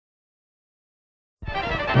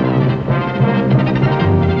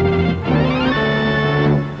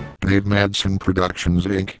Dave Madson Productions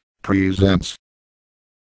Inc. presents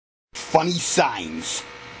Funny Signs,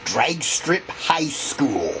 Drag Strip High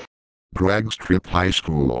School. Drag Strip High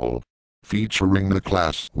School, featuring the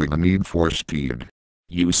class with a need for speed.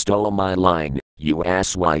 You stole my line, you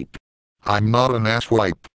asswipe. I'm not an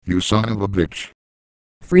asswipe, you son of a bitch.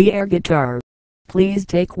 Free air guitar. Please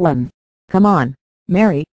take one. Come on,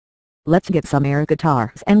 Mary. Let's get some air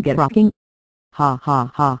guitars and get rocking. Ha ha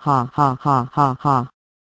ha ha ha ha ha ha.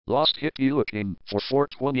 Lost hippie looking for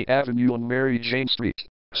 420 Avenue on Mary Jane Street.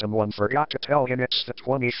 Someone forgot to tell him it's the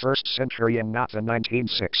 21st century and not the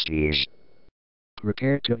 1960s.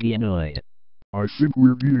 Prepare to be annoyed. I think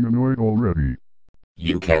we're being annoyed already.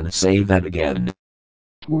 You can say that again.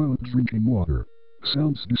 Toilet drinking water.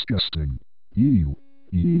 Sounds disgusting. Ew.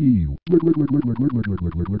 Ew.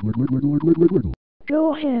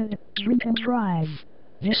 Go ahead, drink and drive.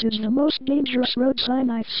 This is the most dangerous road sign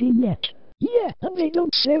I've seen yet. Yeah, and they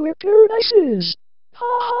don't say where paradise is. Ha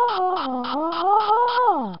ha ha ha ha ha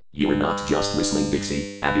ha. You're not just whistling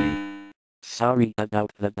Dixie, Abby. Sorry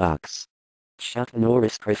about the ducks. Chuck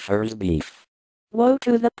Norris prefers beef. Woe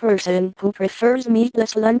to the person who prefers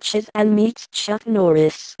meatless lunches and meets Chuck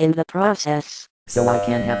Norris in the process. So I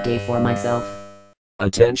can't have Dave for myself.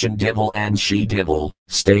 Attention Dibble and She-Dibble,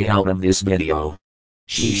 stay out of this video.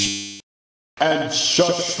 Sheesh. And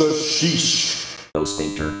shush the sheesh. Oh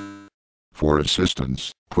sphincter. For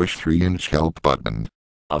assistance, push 3-inch help button.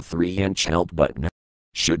 A 3-inch help button.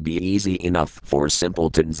 Should be easy enough for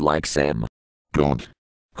simpletons like Sam. Don't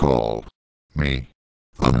call me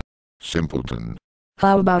a simpleton.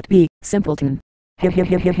 How about be simpleton? Hip hip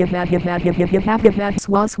hip hip hip hip hip hip hip hip hip hip hip hip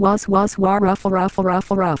swa swa swa swa ruffle ruffle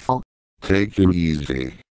ruffle ruffle. Take it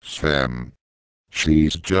easy, Sam.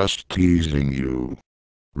 She's just teasing you.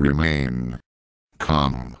 Remain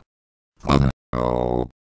calm. Oh.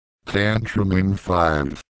 Tantrum in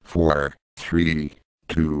 5, 4, 3,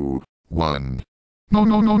 2, 1. No,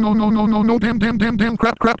 damn,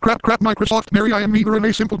 crap, Microsoft, Mary, I am neither an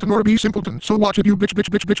A simpleton nor a B simpleton, so watch it, you bitch.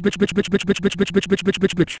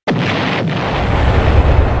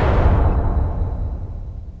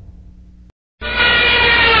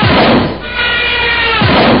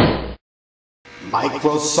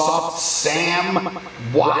 Microsoft Sam,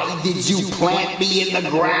 why did you plant me in the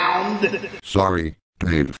ground? Sorry,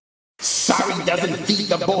 Dave. Sorry doesn't feed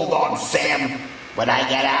the bulldog, Sam. When I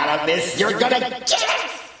get out of this, you're gonna get it!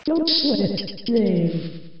 Don't sweat it,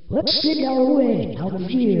 Dave. Let's dig our way out of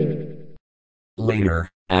here. Later,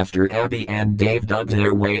 after Abby and Dave dug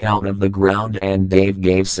their way out of the ground and Dave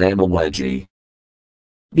gave Sam a wedgie.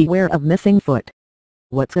 Beware of missing foot.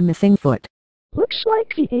 What's a missing foot? Looks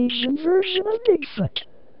like the Asian version of Bigfoot.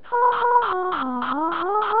 Ha ha ha ha ha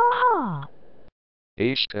ha ha.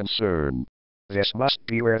 Ace concern. This must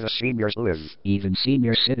be where the seniors live. Even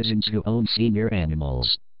senior citizens who own senior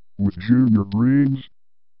animals. With junior brains?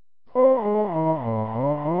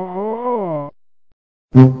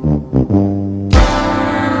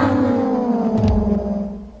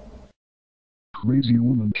 Crazy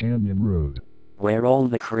Woman Canyon Road. Where all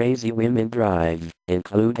the crazy women drive,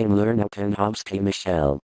 including Lerna Penhovsky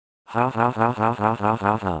Michelle. Ha ha ha ha ha ha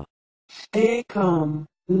ha ha. Stay calm,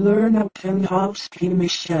 Lerna Penhovsky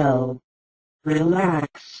Michelle.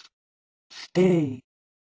 Relax. Stay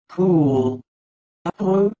cool. A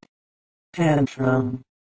quote tantrum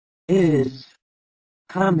is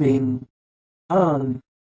coming on.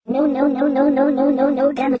 No,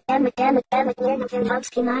 damn it, Lerna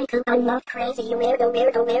Penhovsky, Michael, I'm not crazy, you weirdo.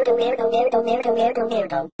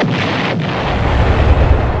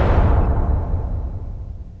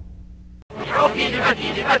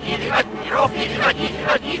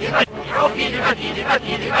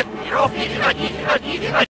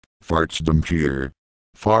 Farts dump here.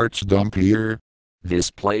 Farts dump here. This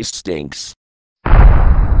place stinks.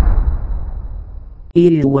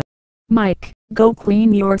 Ew. Mike, go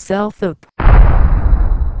clean yourself up.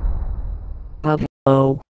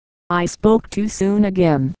 Oh. I spoke too soon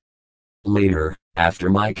again. Later, after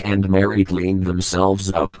Mike and Mary cleaned themselves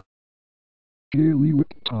up. Gaily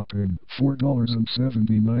whipped topping,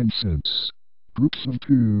 $4.79. Groups of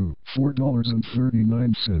 2,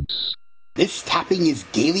 $4.39. This topping is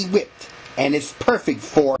gaily whipped, and it's perfect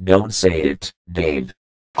for... Don't say it, Dave.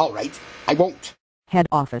 Alright, I won't. Head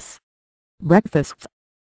office. Breakfasts.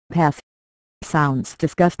 Pass. Sounds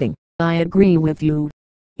disgusting. I agree with you.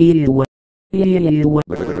 Ew. Ew.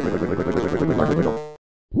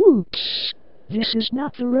 Whoops. This is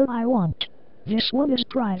not the road I want. This one is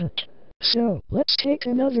private. So, let's take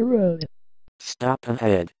another road. Stop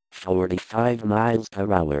ahead, 45 miles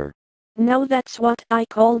per hour. Now that's what I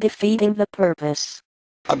call defeating the purpose.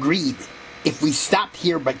 Agreed. If we stopped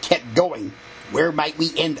here but kept going, where might we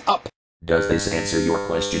end up? Does this answer your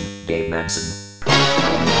question, Dave Madson?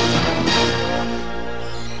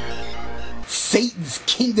 Satan's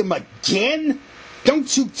kingdom again?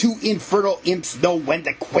 Don't you two infernal imps know when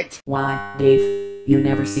to quit? Why, Dave, you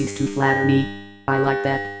never cease to flatter me. I like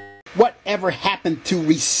that. Whatever happened to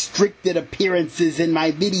restricted appearances in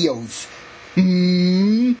my videos?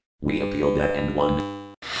 We appealed that and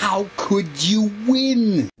won. How could you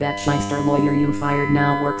win? That shyster lawyer you fired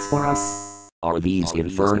now works for us. Are these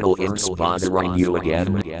infernal imps bothering you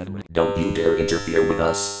again? Don't you dare interfere with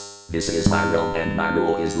us. This is my realm and my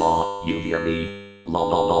rule is law. You hear me? Law,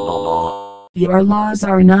 law, law, law, law. Your laws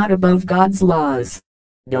are not above God's laws.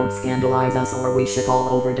 Don't scandalize us or we shit all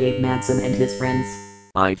over Dave Madson and his friends.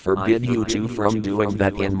 I forbid you two from doing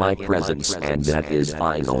that in my presence, and that is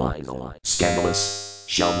final. Scandalous.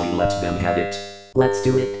 Shall we let them have it? Let's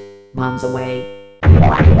do it. Bombs away.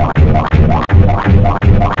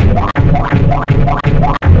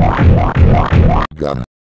 Gonna.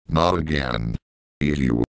 Not again.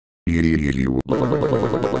 You.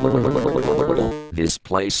 This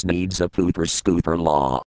place needs a pooper scooper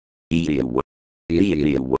law.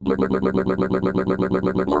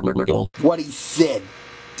 What he said.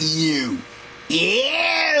 Ew.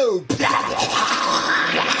 Ew.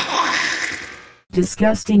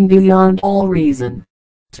 Disgusting beyond all reason.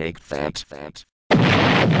 Take that.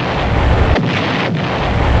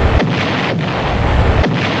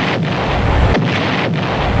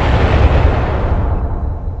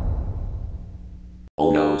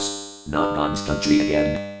 Oh no, not God's country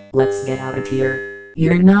again. Let's get out of here.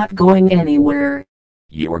 You're not going anywhere.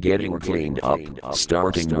 You're getting cleaned up,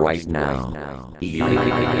 starting right now.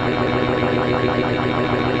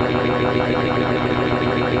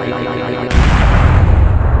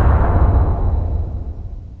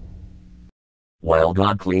 While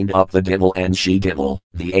God cleaned up the devil and she-devil,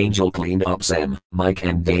 the angel cleaned up Sam, Mike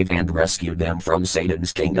and Dave and rescued them from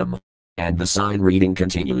Satan's kingdom. And the sign reading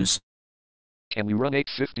continues. Can we run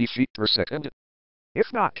 850 feet per second? If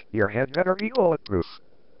not, your head better be bulletproof.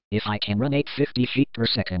 If I can run 850 feet per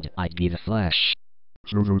second, I'd be the Flash.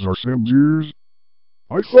 So those are Sam's ears?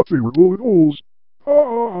 I thought they were bullet holes.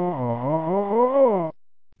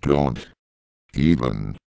 Don't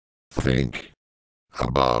even think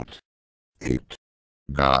about it,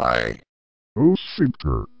 guy. Oh,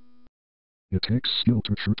 thinker. It takes skill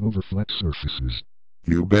to trip over flat surfaces.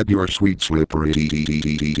 You bet your sweet slippery.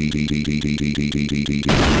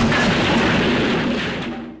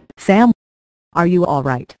 Sam, are you all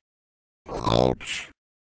right? Ouch.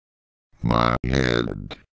 My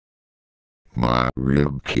head. My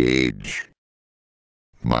rib cage.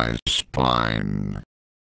 My spine.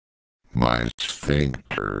 My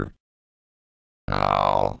sphincter.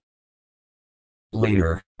 Ow.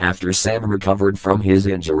 Later, after Sam recovered from his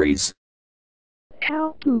injuries.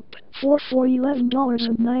 Cow poop, for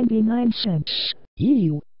 $11.99.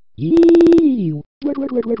 Ew. Ew.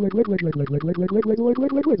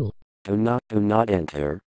 Do not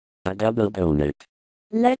enter. A double donut.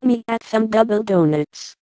 Let me add some double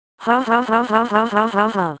donuts. Ha ha ha ha ha ha ha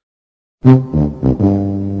ha.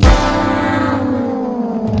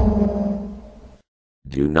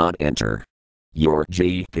 Do not enter. Your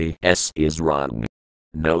GPS is wrong.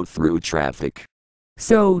 No through traffic.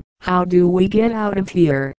 So, how do we get out of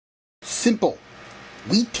here? Simple.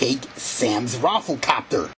 We take Sam's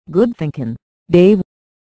rafflecopter. Good thinking. Dave,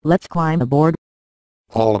 let's climb aboard.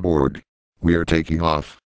 All aboard. We are taking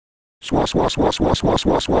off.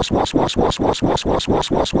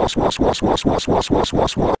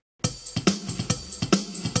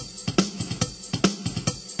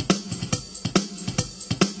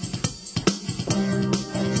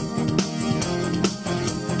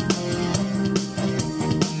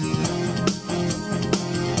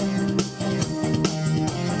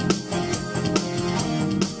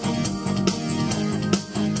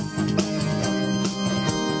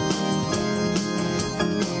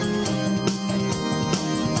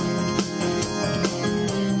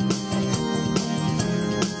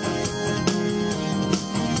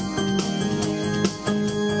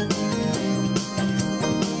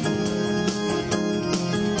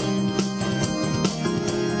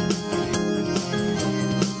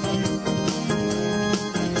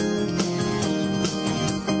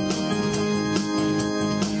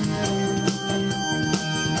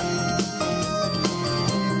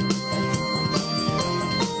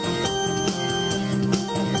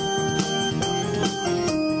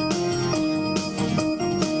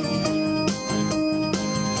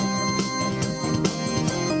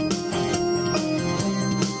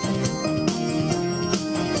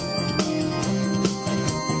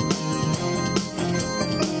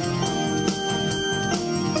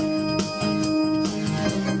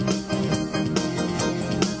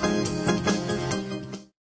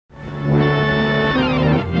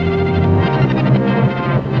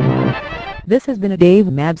 This has been a Dave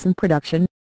Madson production.